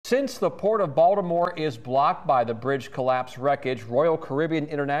Since the Port of Baltimore is blocked by the bridge collapse wreckage, Royal Caribbean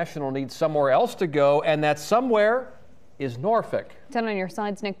International needs somewhere else to go, and that somewhere is Norfolk. 10 on your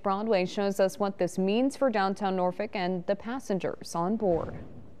side's Nick Broadway shows us what this means for downtown Norfolk and the passengers on board.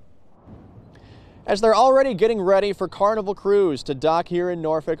 As they're already getting ready for Carnival Cruise to dock here in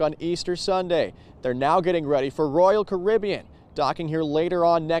Norfolk on Easter Sunday, they're now getting ready for Royal Caribbean, docking here later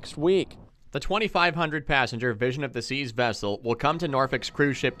on next week. The 2,500-passenger Vision of the Seas vessel will come to Norfolk's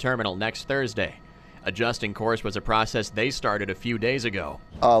cruise ship terminal next Thursday. Adjusting course was a process they started a few days ago.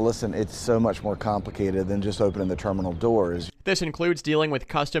 Listen, it's so much more complicated than just opening the terminal doors. This includes dealing with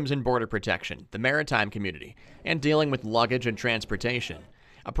Customs and Border Protection, the maritime community, and dealing with luggage and transportation.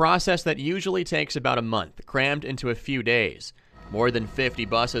 A process that usually takes about a month, crammed into a few days. More than 50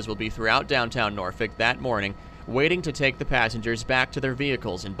 buses will be throughout downtown Norfolk that morning, waiting to take the passengers back to their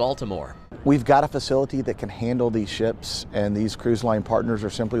vehicles in Baltimore. We've got a facility that can handle these ships, and these cruise line partners are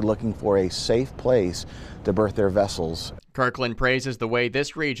simply looking for a safe place to berth their vessels. Kirkland praises the way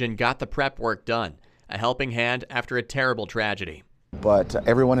this region got the prep work done, a helping hand after a terrible tragedy. But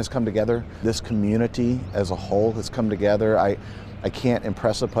everyone has come together. This community as a whole has come together. I can't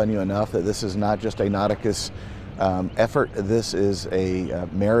impress upon you enough that this is not just a Nauticus effort. This is a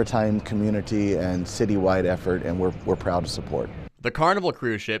maritime community and citywide effort, and we're proud to support. The Carnival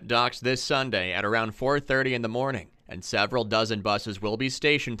cruise ship docks this Sunday at around 4:30 in the morning, and several dozen buses will be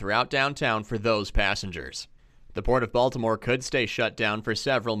stationed throughout downtown for those passengers. The Port of Baltimore could stay shut down for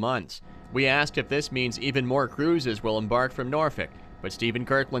several months. We asked if this means even more cruises will embark from Norfolk, but Stephen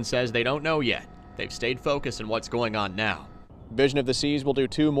Kirkland says they don't know yet. They've stayed focused on what's going on now. Vision of the Seas will do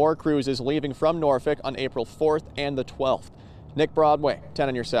 2 more cruises leaving from Norfolk on April 4th and the 12th. Nick Broadway, 10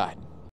 on your side.